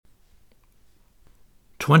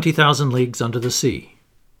20,000 Leagues Under the Sea.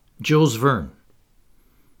 Jules Verne.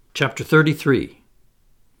 Chapter 33.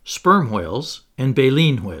 Sperm Whales and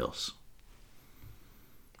Baleen Whales.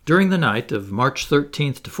 During the night of March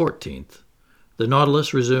 13th to 14th, the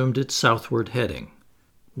Nautilus resumed its southward heading.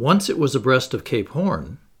 Once it was abreast of Cape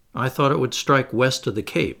Horn, I thought it would strike west of the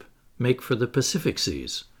Cape, make for the Pacific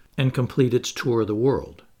Seas, and complete its tour of the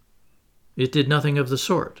world. It did nothing of the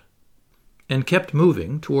sort, and kept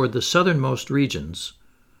moving toward the southernmost regions.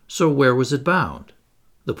 So where was it bound?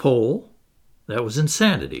 The pole? That was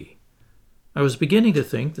insanity. I was beginning to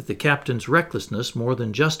think that the captain's recklessness more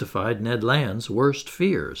than justified Ned Land's worst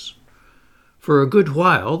fears. For a good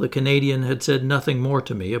while, the Canadian had said nothing more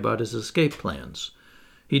to me about his escape plans.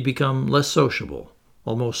 He'd become less sociable,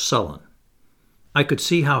 almost sullen. I could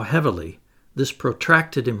see how heavily this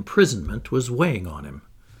protracted imprisonment was weighing on him.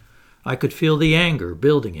 I could feel the anger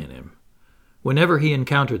building in him. Whenever he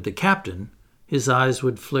encountered the captain, his eyes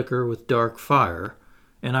would flicker with dark fire,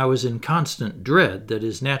 and I was in constant dread that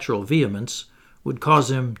his natural vehemence would cause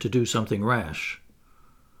him to do something rash.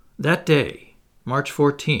 That day, March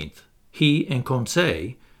 14th, he and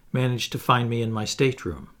Conseil managed to find me in my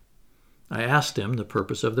stateroom. I asked him the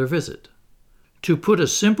purpose of their visit. "To put a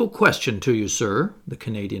simple question to you, sir," the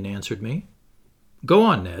Canadian answered me. "Go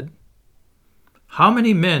on, Ned." "How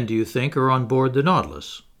many men do you think are on board the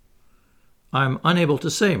Nautilus?" "I'm unable to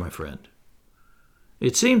say, my friend."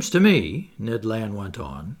 "It seems to me," Ned Land went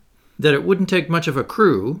on, "that it wouldn't take much of a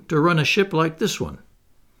crew to run a ship like this one."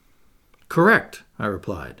 "Correct," I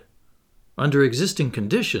replied. "Under existing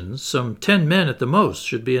conditions, some 10 men at the most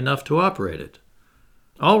should be enough to operate it."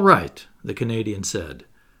 "All right," the Canadian said.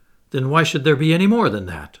 "Then why should there be any more than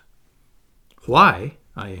that?" "Why?"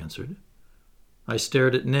 I answered. I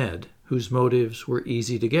stared at Ned, whose motives were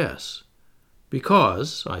easy to guess.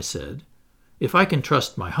 "Because," I said, "if I can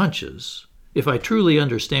trust my hunches, if I truly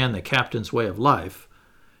understand the captain's way of life,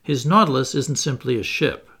 his Nautilus isn't simply a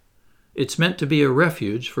ship. It's meant to be a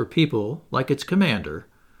refuge for people like its commander,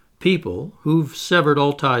 people who've severed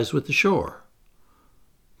all ties with the shore."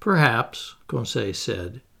 "Perhaps," Conseil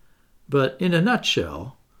said, "but in a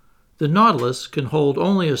nutshell, the Nautilus can hold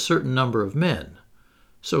only a certain number of men,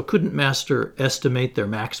 so couldn't Master estimate their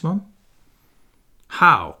maximum?"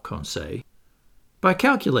 "How, Conseil?" "By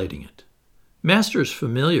calculating it. Master's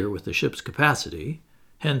familiar with the ship's capacity,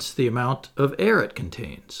 hence the amount of air it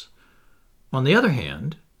contains. On the other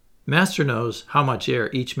hand, Master knows how much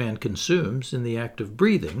air each man consumes in the act of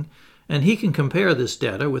breathing, and he can compare this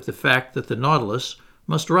data with the fact that the Nautilus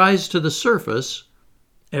must rise to the surface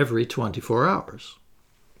every 24 hours.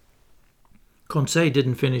 Conseil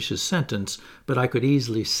didn't finish his sentence, but I could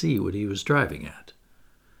easily see what he was driving at.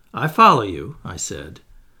 "I follow you," I said,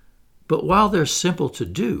 "but while they're simple to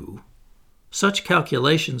do, such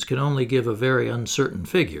calculations can only give a very uncertain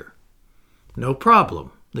figure." "No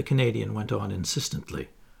problem," the Canadian went on insistently.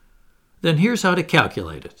 "Then here's how to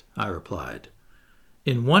calculate it," I replied.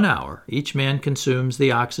 "In 1 hour, each man consumes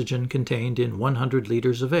the oxygen contained in 100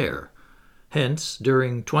 liters of air. Hence,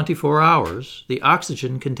 during 24 hours, the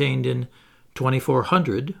oxygen contained in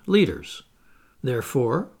 2,400 liters.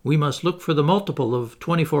 Therefore, we must look for the multiple of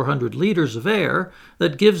 2,400 liters of air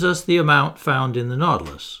that gives us the amount found in the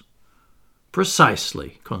Nautilus."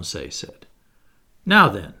 "Precisely," Conseil said. "Now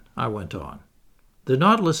then," I went on, "the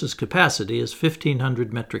Nautilus's capacity is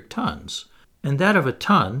 1,500 metric tons, and that of a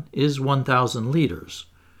ton is 1,000 liters.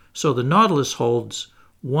 So the Nautilus holds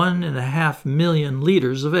 1.5 million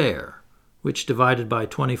liters of air, which divided by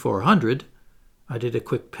 2,400, I did a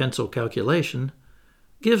quick pencil calculation,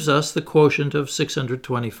 gives us the quotient of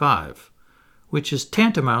 625, which is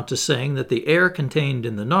tantamount to saying that the air contained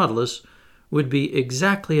in the Nautilus would be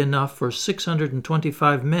exactly enough for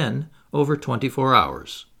 625 men over 24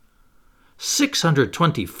 hours.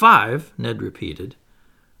 625, Ned repeated.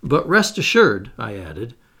 "But rest assured," I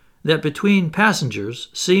added, "that between passengers,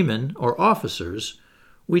 seamen, or officers,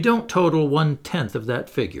 we don't total 1/10 of that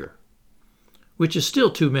figure." "Which is still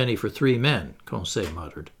too many for 3 men, Conseil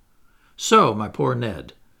muttered. "So, my poor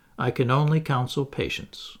Ned, I can only counsel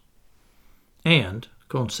patience." "And,"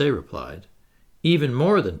 Conseil replied, "even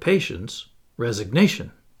more than patience,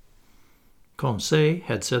 resignation." Conseil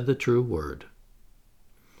had said the true word.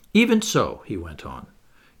 "Even so," he went on,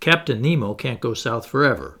 "Captain Nemo can't go south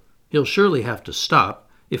forever. He'll surely have to stop,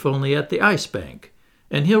 if only at the Ice Bank,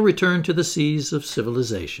 and he'll return to the seas of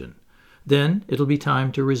civilization. Then it'll be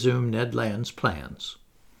time to resume Ned Land's plans."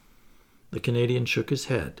 The Canadian shook his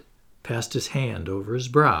head, passed his hand over his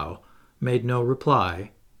brow, made no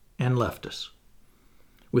reply, and left us.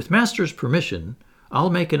 "With Master's permission, I'll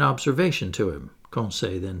make an observation to him,"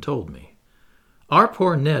 Conseil then told me. Our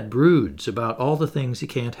poor Ned broods about all the things he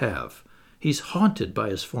can't have. He's haunted by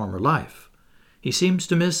his former life. He seems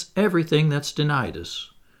to miss everything that's denied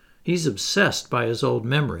us. He's obsessed by his old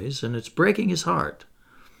memories, and it's breaking his heart.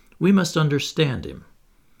 We must understand him.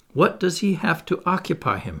 What does he have to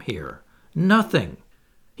occupy him here? Nothing.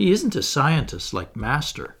 He isn't a scientist like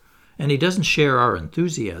Master, and he doesn't share our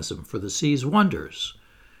enthusiasm for the sea's wonders.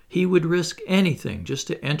 He would risk anything just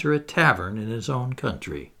to enter a tavern in his own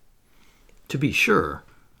country. To be sure,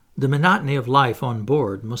 the monotony of life on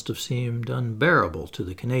board must have seemed unbearable to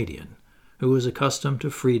the Canadian, who was accustomed to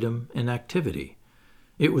freedom and activity.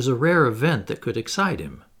 It was a rare event that could excite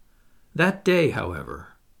him. That day, however,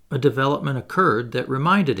 a development occurred that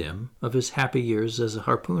reminded him of his happy years as a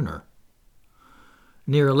harpooner.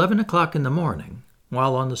 Near 11 o'clock in the morning,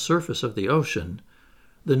 while on the surface of the ocean,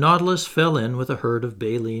 the Nautilus fell in with a herd of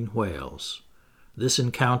baleen whales. This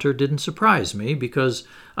encounter didn't surprise me because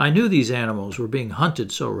I knew these animals were being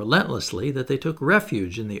hunted so relentlessly that they took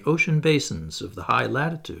refuge in the ocean basins of the high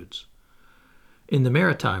latitudes. In the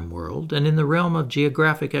maritime world and in the realm of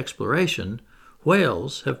geographic exploration,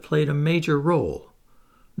 whales have played a major role.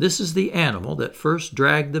 This is the animal that first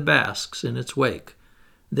dragged the Basques in its wake,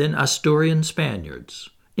 then Asturian Spaniards,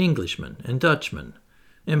 Englishmen, and Dutchmen,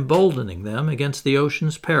 emboldening them against the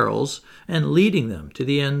ocean's perils and leading them to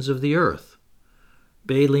the ends of the earth.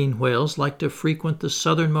 Baleen whales like to frequent the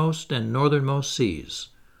southernmost and northernmost seas.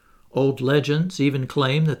 Old legends even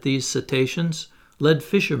claim that these cetaceans led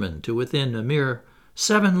fishermen to within a mere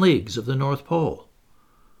 7 leagues of the North Pole.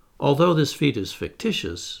 Although this feat is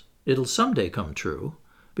fictitious, it'll someday come true,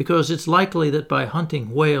 because it's likely that by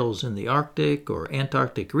hunting whales in the Arctic or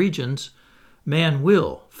Antarctic regions, man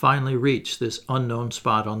will finally reach this unknown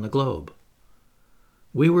spot on the globe.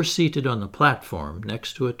 We were seated on the platform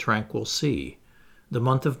next to a tranquil sea. The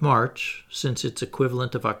month of March, since its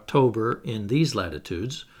equivalent of October in these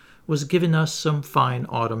latitudes, was giving us some fine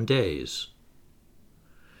autumn days.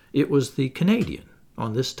 It was the Canadian,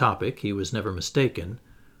 on this topic he was never mistaken,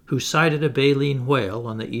 who sighted a baleen whale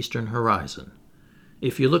on the eastern horizon.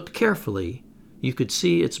 If you looked carefully, you could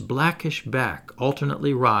see its blackish back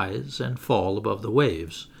alternately rise and fall above the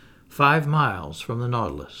waves, 5 miles from the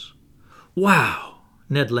Nautilus. "Wow!"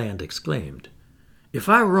 Ned Land exclaimed. "If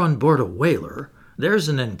I were on board a whaler, there's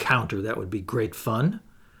an encounter that would be great fun.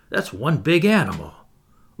 That's one big animal.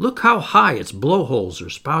 Look how high its blowholes are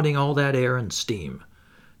spouting all that air and steam.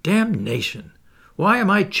 Damnation! Why am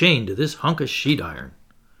I chained to this hunk of sheet iron?"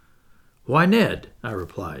 "Why, Ned," I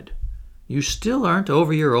replied, "you still aren't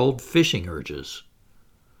over your old fishing urges."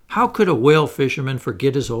 "How could a whale fisherman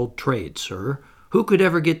forget his old trade, sir? Who could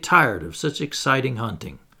ever get tired of such exciting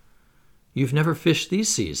hunting?" "You've never fished these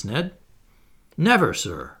seas, Ned?" "Never,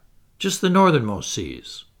 sir. Just the northernmost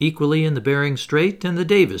seas, equally in the Bering Strait and the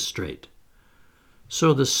Davis Strait."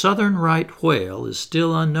 "So the southern right whale is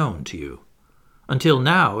still unknown to you. Until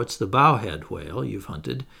now it's the bowhead whale you've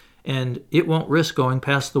hunted, and it won't risk going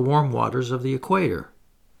past the warm waters of the equator."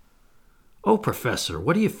 "Oh, Professor,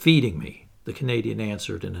 what are you feeding me?" the Canadian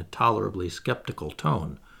answered in a tolerably skeptical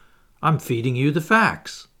tone. "I'm feeding you the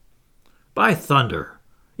facts. By thunder,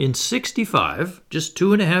 in '65, just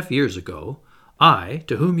 2.5 years ago, I,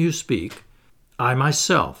 to whom you speak, I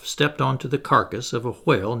myself stepped onto the carcass of a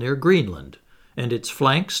whale near Greenland, and its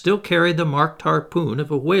flanks still carried the marked harpoon of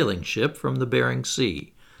a whaling ship from the Bering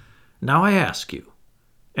Sea. Now I ask you,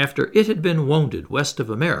 after it had been wounded west of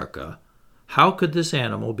America, how could this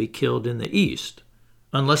animal be killed in the east,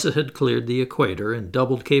 unless it had cleared the equator and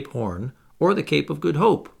doubled Cape Horn or the Cape of Good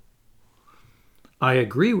Hope?" "I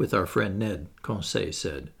agree with our friend Ned," Conseil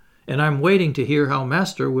said, "and I'm waiting to hear how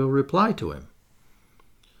Master will reply to him."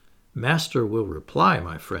 "Master will reply,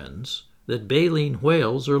 my friends, that baleen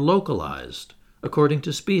whales are localized, according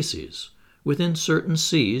to species, within certain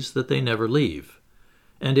seas that they never leave.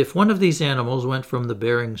 And if one of these animals went from the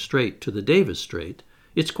Bering Strait to the Davis Strait,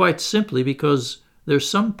 it's quite simply because there's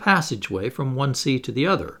some passageway from one sea to the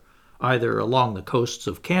other, either along the coasts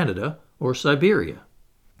of Canada or Siberia."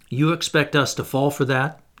 "You expect us to fall for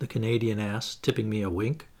that?" the Canadian asked, tipping me a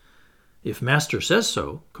wink. "If Master says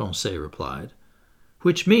so," Conseil replied.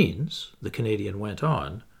 "Which means," the Canadian went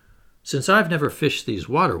on, "since I've never fished these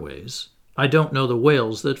waterways, I don't know the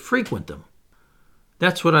whales that frequent them."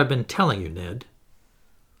 "That's what I've been telling you, Ned."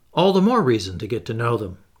 "All the more reason to get to know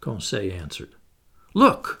them," Conseil answered.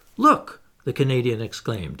 "Look, look!" the Canadian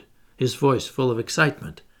exclaimed, his voice full of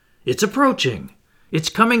excitement. "It's approaching! It's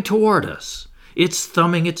coming toward us! It's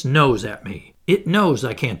thumbing its nose at me! It knows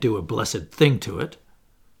I can't do a blessed thing to it!"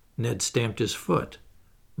 Ned stamped his foot.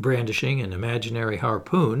 Brandishing an imaginary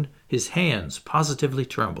harpoon, his hands positively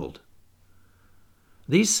trembled.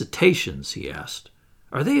 These cetaceans, he asked,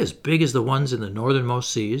 are they as big as the ones in the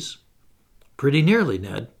northernmost seas? Pretty nearly,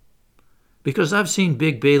 Ned. Because I've seen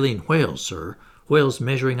big baleen whales, sir, whales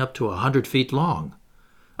measuring up to 100 feet long.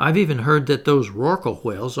 I've even heard that those rorqual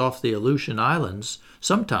whales off the Aleutian Islands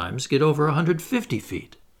sometimes get over 150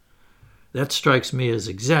 feet. That strikes me as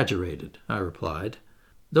exaggerated, I replied.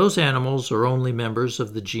 Those animals are only members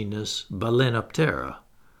of the genus Balænoptera,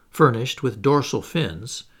 furnished with dorsal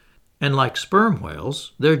fins, and like sperm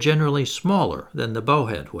whales, they're generally smaller than the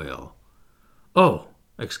bowhead whale. "Oh,"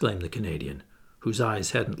 exclaimed the Canadian, whose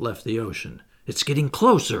eyes hadn't left the ocean, "it's getting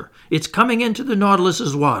closer! It's coming into the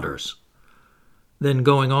Nautilus's waters!" Then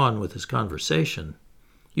going on with his conversation,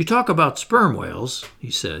 "You talk about sperm whales," he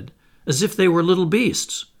said, "as if they were little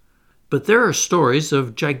beasts. But there are stories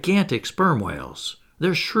of gigantic sperm whales.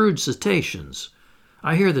 They're shrewd cetaceans.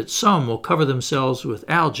 I hear that some will cover themselves with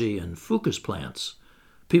algae and fucus plants.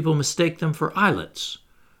 People mistake them for islets.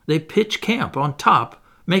 They pitch camp on top,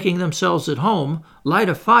 making themselves at home, light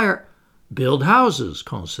a fire—" "Build houses,"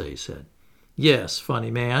 Conseil said. "Yes, funny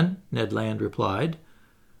man," Ned Land replied.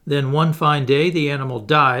 "Then one fine day the animal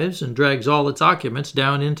dives and drags all its occupants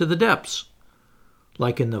down into the depths."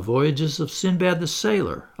 "Like in the voyages of Sinbad the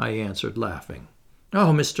Sailor," I answered, laughing.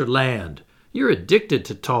 "Oh, Mr. Land, you're addicted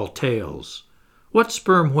to tall tales. What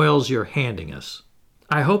sperm whales you're handing us?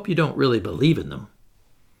 I hope you don't really believe in them."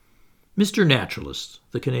 "Mr. Naturalist,"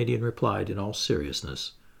 the Canadian replied in all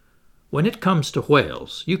seriousness, "when it comes to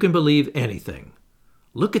whales, you can believe anything.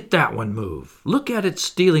 Look at that one move. Look at it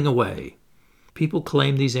stealing away. People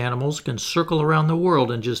claim these animals can circle around the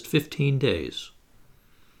world in just 15 days.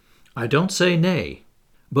 I don't say nay.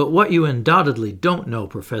 But what you undoubtedly don't know,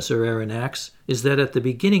 Professor Aronnax, is that at the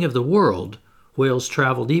beginning of the world, whales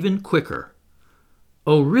traveled even quicker."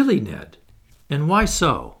 "Oh, really, Ned? And why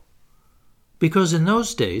so?" "Because in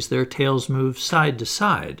those days their tails moved side to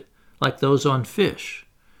side, like those on fish.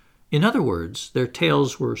 In other words, their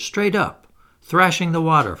tails were straight up, thrashing the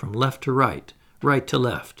water from left to right, right to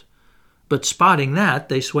left. But spotting that,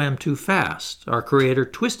 they swam too fast. Our Creator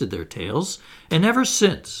twisted their tails, and ever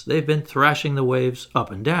since they've been thrashing the waves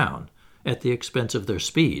up and down, at the expense of their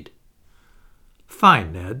speed."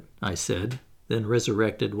 "Fine, Ned," I said, then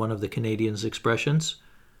resurrected one of the Canadian's expressions.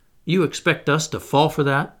 "You expect us to fall for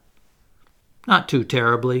that?" "Not too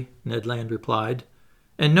terribly," Ned Land replied,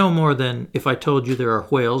 "and no more than if I told you there are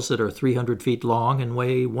whales that are 300 feet long and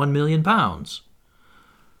weigh 1,000,000 pounds.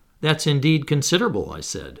 "That's indeed considerable," I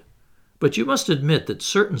said, "but you must admit that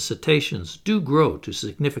certain cetaceans do grow to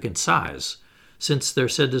significant size, since they're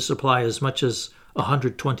said to supply as much as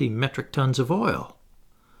 120 metric tons of oil."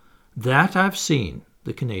 "That I've seen,"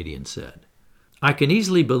 the Canadian said. "I can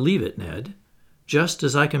easily believe it, Ned, just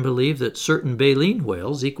as I can believe that certain baleen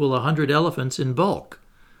whales equal 100 elephants in bulk.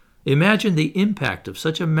 Imagine the impact of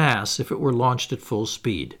such a mass if it were launched at full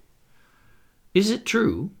speed." "Is it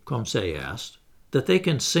true," Conseil asked, "that they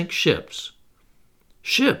can sink ships?"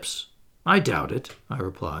 "Ships? I doubt it," I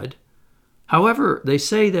replied. "However, they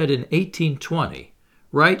say that in 1820,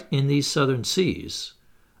 right in these southern seas,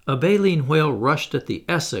 a baleen whale rushed at the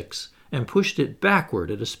Essex and pushed it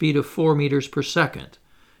backward at a speed of 4 meters per second.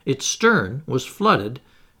 Its stern was flooded,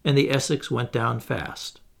 and the Essex went down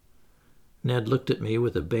fast." Ned looked at me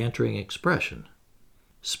with a bantering expression.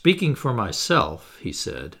 "Speaking for myself," he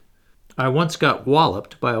said, "I once got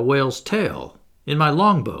walloped by a whale's tail, in my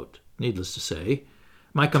longboat, needless to say.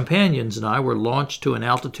 My companions and I were launched to an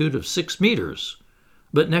altitude of 6 meters,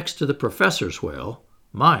 but next to the professor's whale,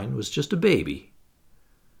 mine was just a baby."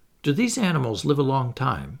 "Do these animals live a long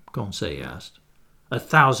time?" Conseil asked.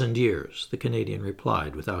 1,000 years, the Canadian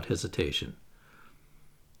replied without hesitation.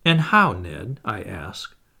 "And how, Ned," I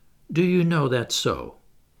asked, "do you know that's so?"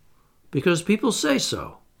 "Because people say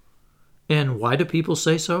so." "And why do people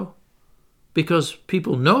say so?" "Because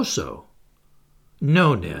people know so."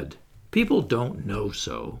 "No, Ned, people don't know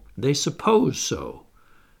so. They suppose so.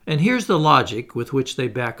 And here's the logic with which they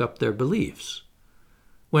back up their beliefs.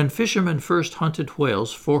 When fishermen first hunted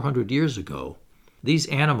whales 400 years ago, these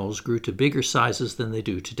animals grew to bigger sizes than they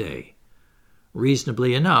do today.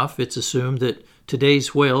 Reasonably enough, it's assumed that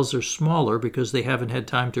today's whales are smaller because they haven't had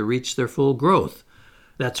time to reach their full growth.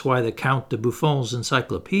 That's why the Count de Buffon's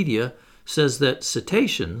encyclopedia says that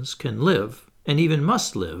cetaceans can live, and even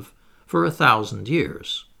must live, for 1,000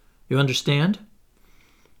 years. You understand?"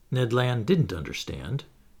 Ned Land didn't understand.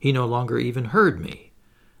 He no longer even heard me.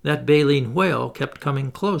 That baleen whale kept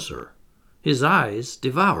coming closer. His eyes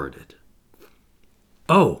devoured it.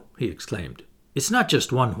 "Oh," he exclaimed, "it's not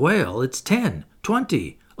just one whale, it's 10,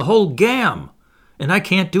 20, a whole gam, and I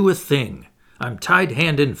can't do a thing. I'm tied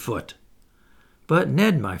hand and foot." "But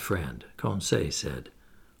Ned, my friend," Conseil said,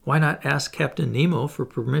 Why not ask Captain Nemo for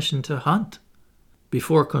permission to hunt?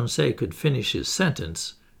 Before Conseil could finish his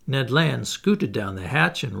sentence, Ned Land scooted down the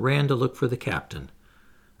hatch and ran to look for the captain.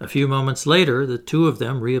 A few moments later, the two of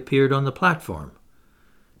them reappeared on the platform.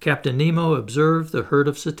 Captain Nemo observed the herd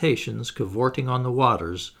of cetaceans cavorting on the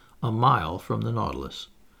waters a mile from the Nautilus.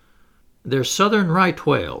 "They're southern right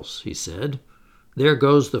whales," he said. "There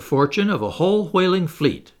goes the fortune of a whole whaling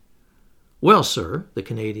fleet." "Well, sir," the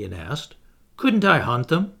Canadian asked, "couldn't I hunt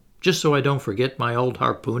them, just so I don't forget my old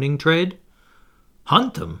harpooning trade?"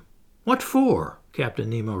 "Hunt them? What for?" Captain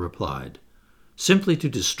Nemo replied. "Simply to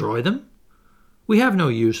destroy them? We have no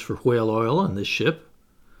use for whale oil on this ship."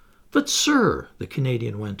 "But, sir," the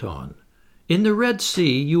Canadian went on, "in the Red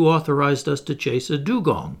Sea you authorized us to chase a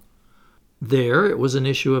dugong. There it was an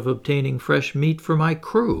issue of obtaining fresh meat for my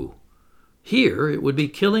crew. Here it would be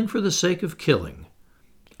killing for the sake of killing.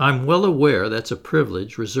 I'm well aware that's a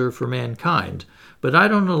privilege reserved for mankind, but I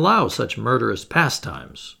don't allow such murderous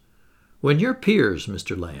pastimes. When your peers,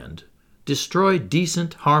 Mr. Land, destroy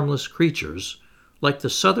decent, harmless creatures, like the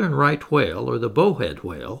southern right whale or the bowhead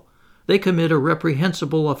whale, they commit a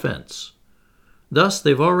reprehensible offense. Thus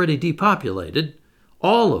they've already depopulated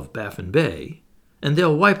all of Baffin Bay, and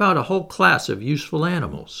they'll wipe out a whole class of useful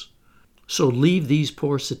animals. So leave these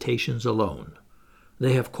poor cetaceans alone.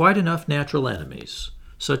 They have quite enough natural enemies,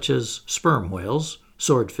 such as sperm whales,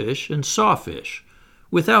 swordfish, and sawfish,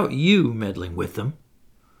 without you meddling with them."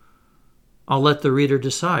 I'll let the reader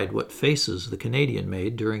decide what faces the Canadian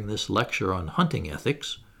made during this lecture on hunting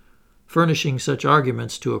ethics. Furnishing such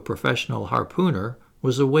arguments to a professional harpooner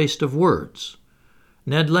was a waste of words.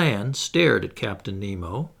 Ned Land stared at Captain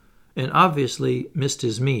Nemo and obviously missed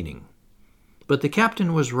his meaning. But the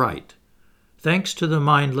captain was right. Thanks to the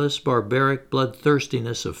mindless, barbaric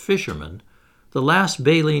bloodthirstiness of fishermen, the last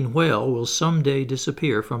baleen whale will someday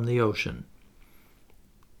disappear from the ocean.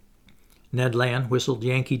 Ned Land whistled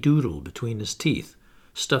Yankee Doodle between his teeth,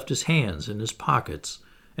 stuffed his hands in his pockets,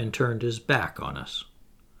 and turned his back on us.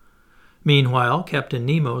 Meanwhile, Captain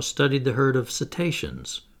Nemo studied the herd of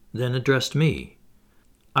cetaceans, then addressed me.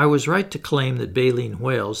 "I was right to claim that baleen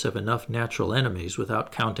whales have enough natural enemies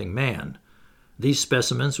without counting man. These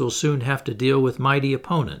specimens will soon have to deal with mighty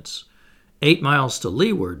opponents. 8 miles to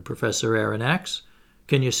leeward, Professor Aronnax.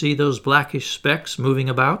 Can you see those blackish specks moving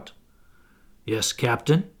about?" "Yes,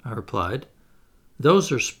 Captain," I replied.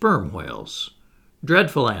 "Those are sperm whales,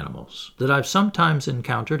 dreadful animals that I've sometimes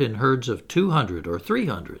encountered in herds of 200 or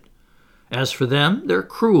 300. As for them, they're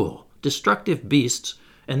cruel, destructive beasts,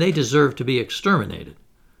 and they deserve to be exterminated."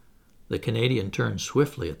 The Canadian turned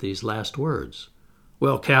swiftly at these last words.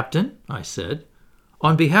 "Well, Captain," I said,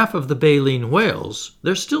 "on behalf of the baleen whales,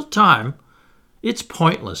 there's still time." "It's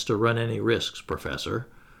pointless to run any risks, Professor.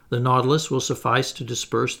 The Nautilus will suffice to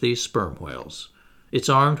disperse these sperm whales. It's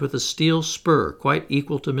armed with a steel spur quite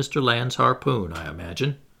equal to Mr. Land's harpoon, I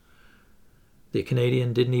imagine." The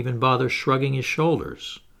Canadian didn't even bother shrugging his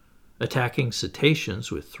shoulders. Attacking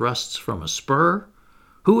cetaceans with thrusts from a spur?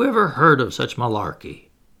 Who ever heard of such malarkey?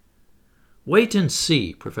 "Wait and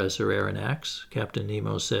see, Professor Aronnax," Captain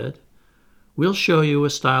Nemo said. "We'll show you a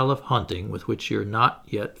style of hunting with which you're not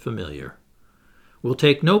yet familiar. We'll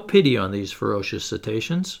take no pity on these ferocious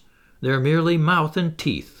cetaceans. They're merely mouth and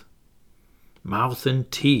teeth." Mouth and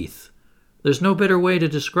teeth. There's no better way to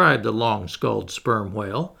describe the long-skulled sperm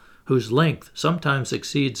whale, whose length sometimes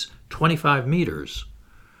exceeds 25 meters.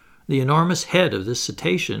 The enormous head of this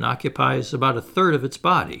cetacean occupies about a third of its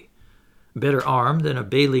body. Better armed than a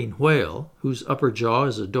baleen whale, whose upper jaw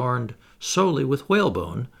is adorned solely with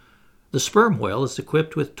whalebone, the sperm whale is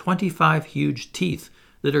equipped with 25 huge teeth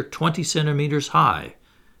that are 20 centimeters high,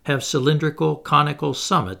 have cylindrical, conical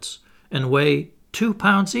summits, and weigh 2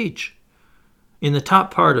 pounds each. In the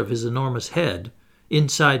top part of his enormous head,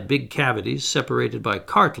 inside big cavities separated by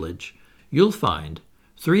cartilage, you'll find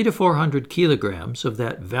 300 to 400 kilograms of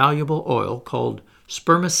that valuable oil called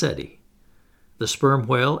spermaceti. The sperm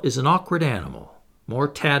whale is an awkward animal, more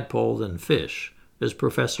tadpole than fish, as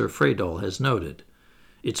Professor Fredahl has noted.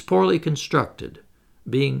 It's poorly constructed,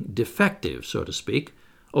 being defective, so to speak,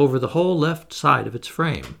 over the whole left side of its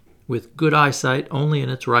frame, with good eyesight only in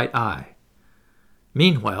its right eye.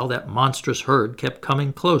 Meanwhile, that monstrous herd kept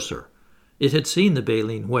coming closer. It had seen the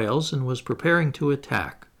baleen whales and was preparing to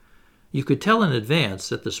attack. You could tell in advance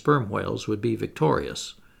that the sperm whales would be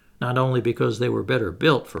victorious, not only because they were better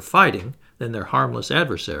built for fighting than their harmless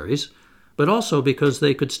adversaries, but also because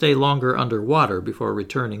they could stay longer underwater before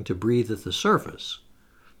returning to breathe at the surface.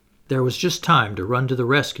 There was just time to run to the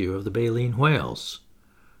rescue of the baleen whales.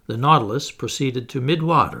 The Nautilus proceeded to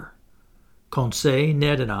midwater. Conseil,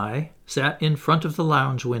 Ned, and I sat in front of the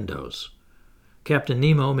lounge windows. Captain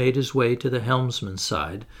Nemo made his way to the helmsman's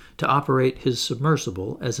side to operate his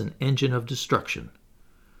submersible as an engine of destruction.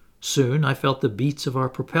 Soon I felt the beats of our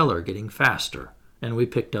propeller getting faster, and we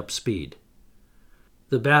picked up speed.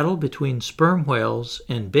 The battle between sperm whales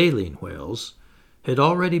and baleen whales had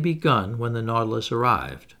already begun when the Nautilus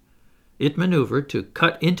arrived. It maneuvered to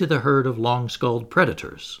cut into the herd of long-skulled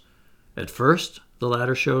predators. At first, the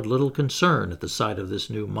latter showed little concern at the sight of this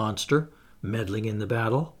new monster meddling in the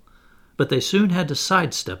battle, but they soon had to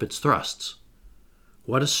sidestep its thrusts.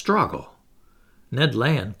 What a struggle! Ned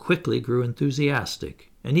Land quickly grew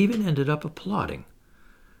enthusiastic and even ended up applauding.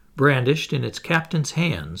 Brandished in its captain's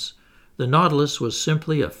hands, the Nautilus was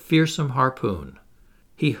simply a fearsome harpoon.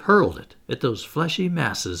 He hurled it at those fleshy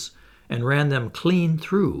masses and ran them clean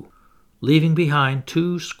through, leaving behind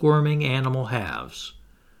two squirming animal halves.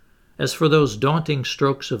 As for those daunting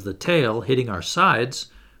strokes of the tail hitting our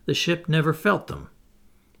sides, the ship never felt them,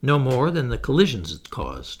 no more than the collisions it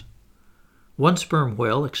caused. One sperm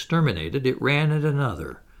whale exterminated, it ran at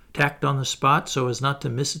another, tacked on the spot so as not to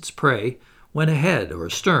miss its prey, went ahead or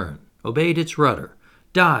astern, obeyed its rudder,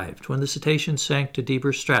 dived when the cetacean sank to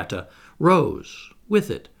deeper strata, rose with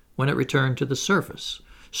it when it returned to the surface,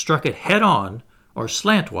 struck it head-on or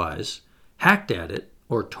slantwise, hacked at it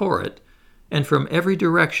or tore it, and from every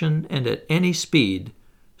direction and at any speed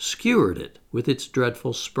skewered it with its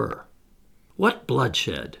dreadful spur. What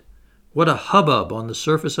bloodshed! What a hubbub on the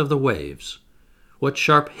surface of the waves! What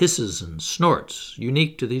sharp hisses and snorts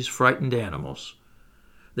unique to these frightened animals!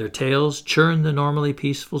 Their tails churned the normally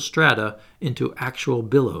peaceful strata into actual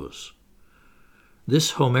billows.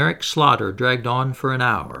 This Homeric slaughter dragged on for an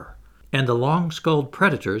hour, and the long-skulled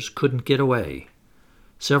predators couldn't get away.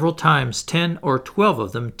 Several times 10 or 12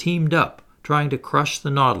 of them teamed up, trying to crush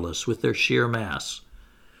the Nautilus with their sheer mass.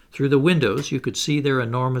 Through the windows you could see their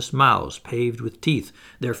enormous mouths paved with teeth,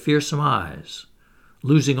 their fearsome eyes.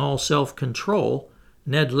 Losing all self-control,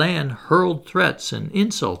 Ned Land hurled threats and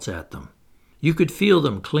insults at them. You could feel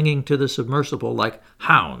them clinging to the submersible like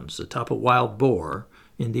hounds atop a wild boar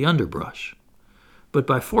in the underbrush. But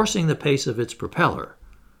by forcing the pace of its propeller,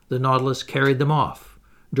 the Nautilus carried them off,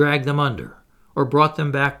 dragged them under, or brought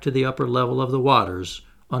them back to the upper level of the waters,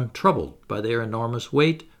 untroubled by their enormous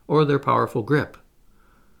weight or their powerful grip.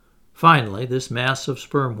 Finally, this mass of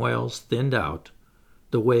sperm whales thinned out.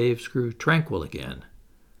 The waves grew tranquil again.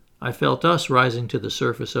 I felt us rising to the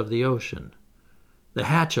surface of the ocean. The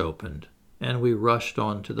hatch opened, and we rushed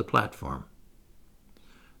onto the platform.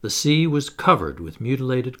 The sea was covered with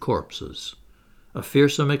mutilated corpses. A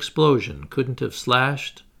fearsome explosion couldn't have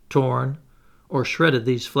slashed, torn, or shredded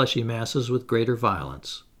these fleshy masses with greater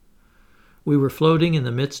violence. We were floating in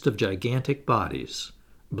the midst of gigantic bodies,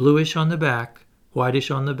 bluish on the back,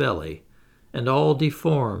 whitish on the belly, and all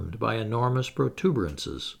deformed by enormous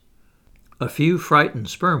protuberances. A few frightened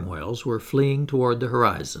sperm whales were fleeing toward the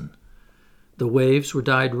horizon. The waves were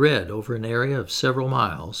dyed red over an area of several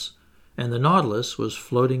miles, and the Nautilus was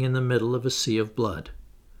floating in the middle of a sea of blood.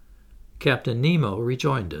 Captain Nemo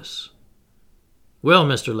rejoined us. "Well,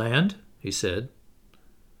 Mr. Land," he said.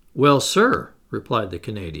 "Well, sir," replied the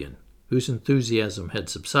Canadian, whose enthusiasm had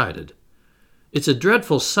subsided. "It's a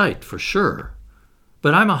dreadful sight, for sure.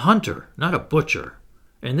 But I'm a hunter, not a butcher,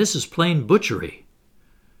 and this is plain butchery."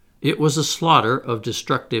 "It was a slaughter of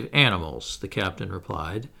destructive animals," the captain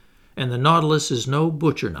replied, "and the Nautilus is no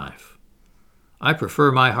butcher knife." "I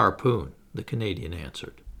prefer my harpoon," the Canadian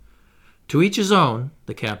answered. "To each his own,"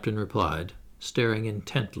 the captain replied, staring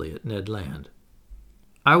intently at Ned Land.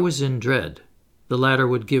 I was in dread. The latter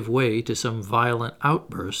would give way to some violent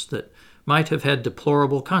outburst that might have had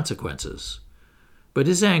deplorable consequences. But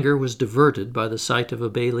his anger was diverted by the sight of a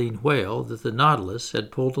baleen whale that the Nautilus had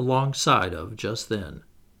pulled alongside of just then.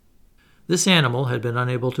 This animal had been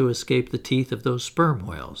unable to escape the teeth of those sperm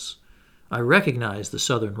whales. I recognized the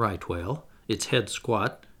southern right whale, its head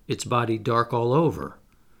squat, its body dark all over.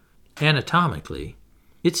 Anatomically,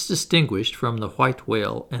 it's distinguished from the white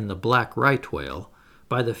whale and the black right whale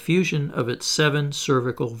by the fusion of its 7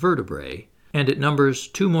 cervical vertebrae, and it numbers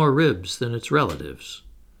 2 more ribs than its relatives.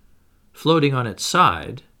 Floating on its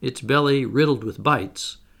side, its belly riddled with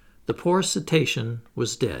bites, the poor cetacean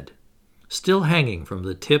was dead. Still hanging from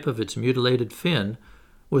the tip of its mutilated fin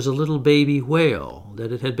was a little baby whale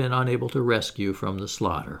that it had been unable to rescue from the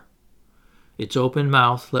slaughter. Its open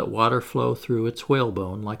mouth let water flow through its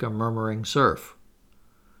whalebone like a murmuring surf.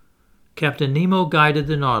 Captain Nemo guided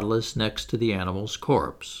the Nautilus next to the animal's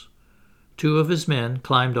corpse. 2 of his men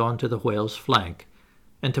climbed onto the whale's flank,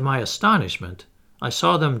 and to my astonishment, I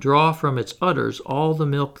saw them draw from its udders all the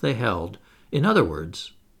milk they held, in other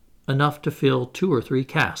words, enough to fill 2 or 3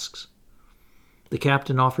 casks. The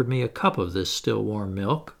captain offered me a cup of this still warm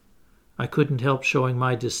milk. I couldn't help showing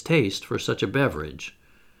my distaste for such a beverage.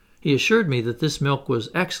 He assured me that this milk was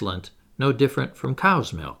excellent, no different from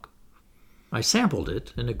cow's milk. I sampled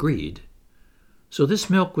it and agreed. So this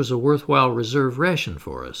milk was a worthwhile reserve ration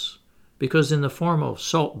for us, because in the form of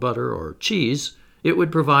salt butter or cheese, it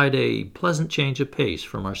would provide a pleasant change of pace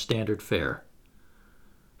from our standard fare.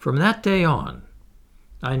 From that day on,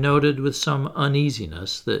 I noted with some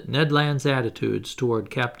uneasiness that Ned Land's attitudes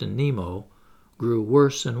toward Captain Nemo grew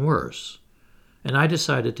worse and worse, and I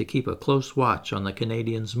decided to keep a close watch on the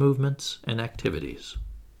Canadian's movements and activities.